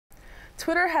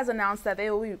Twitter has announced that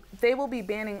they will be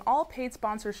banning all paid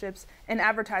sponsorships and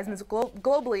advertisements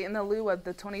globally in the lieu of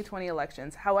the 2020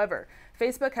 elections. However,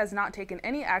 Facebook has not taken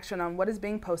any action on what is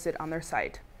being posted on their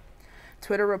site.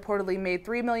 Twitter reportedly made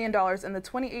 $3 million in the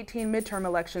 2018 midterm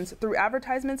elections through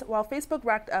advertisements, while Facebook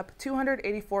racked up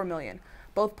 $284 million.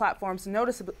 Both platforms,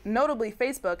 notably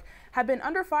Facebook, have been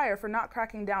under fire for not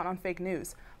cracking down on fake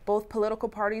news. Both political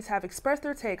parties have expressed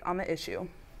their take on the issue.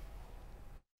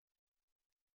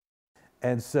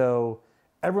 And so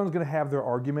everyone's going to have their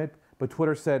argument, but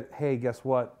Twitter said, hey, guess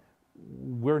what?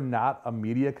 We're not a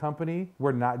media company.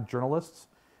 We're not journalists.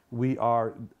 We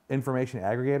are information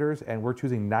aggregators, and we're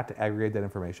choosing not to aggregate that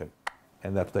information.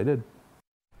 And that's what they did.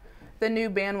 The new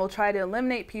ban will try to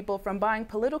eliminate people from buying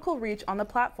political reach on the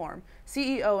platform.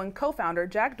 CEO and co-founder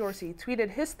Jack Dorsey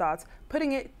tweeted his thoughts,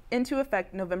 putting it into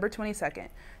effect November 22nd.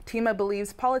 Tima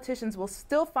believes politicians will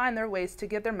still find their ways to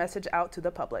get their message out to the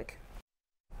public.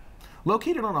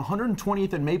 Located on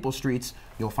 120th and Maple Streets,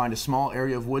 you'll find a small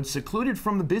area of woods secluded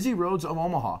from the busy roads of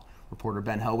Omaha. Reporter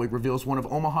Ben Helwig reveals one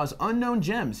of Omaha's unknown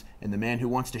gems and the man who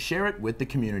wants to share it with the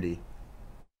community.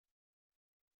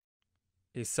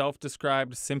 A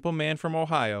self-described simple man from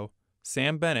Ohio,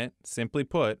 Sam Bennett, simply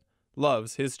put,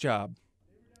 loves his job.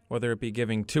 Whether it be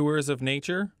giving tours of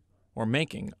nature or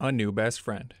making a new best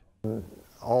friend.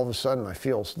 All of a sudden I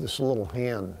feel this little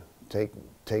hand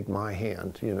take my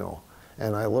hand, you know.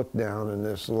 And I looked down, and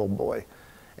this little boy,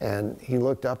 and he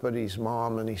looked up at his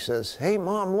mom and he says, hey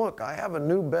Mom, look, I have a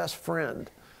new best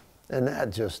friend. And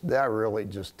that really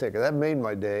just tickled. That made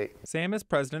my day. Sam is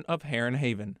president of Heron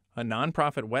Haven, a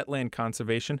nonprofit wetland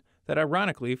conservation that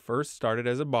ironically first started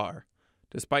as a bar.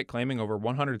 Despite claiming over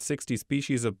 160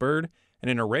 species of bird and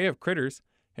an array of critters,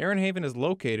 Heron Haven is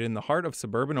located in the heart of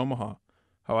suburban Omaha.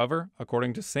 However,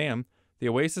 according to Sam, the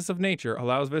oasis of nature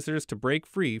allows visitors to break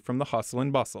free from the hustle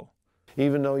and bustle.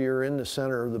 Even though you're in the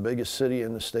center of the biggest city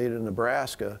in the state of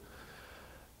Nebraska,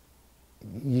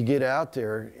 you get out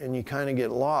there and you kind of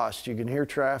get lost. You can hear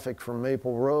traffic from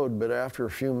Maple Road, but after a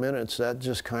few minutes that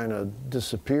just kind of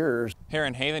disappears.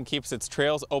 Heron Haven keeps its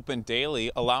trails open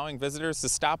daily, allowing visitors to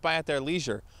stop by at their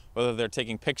leisure, whether they're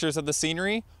taking pictures of the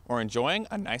scenery or enjoying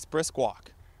a nice brisk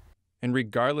walk. And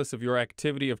regardless of your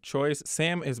activity of choice,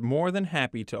 Sam is more than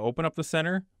happy to open up the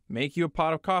center, make you a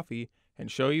pot of coffee, and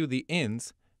show you the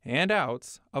ins and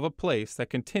outs of a place that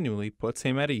continually puts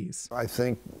him at ease. I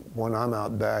think when I'm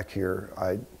out back here,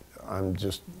 I'm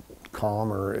just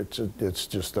calmer. It's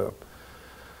just a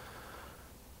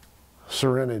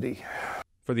serenity.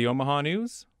 For the Omaha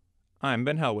News, I'm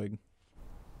Ben Helwig.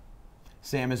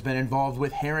 Sam has been involved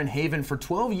with Heron Haven for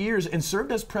 12 years and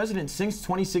served as president since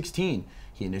 2016.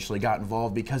 He initially got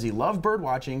involved because he loved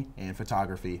birdwatching and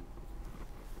photography.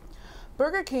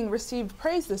 Burger King received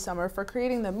praise this summer for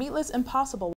creating the Meatless Impossible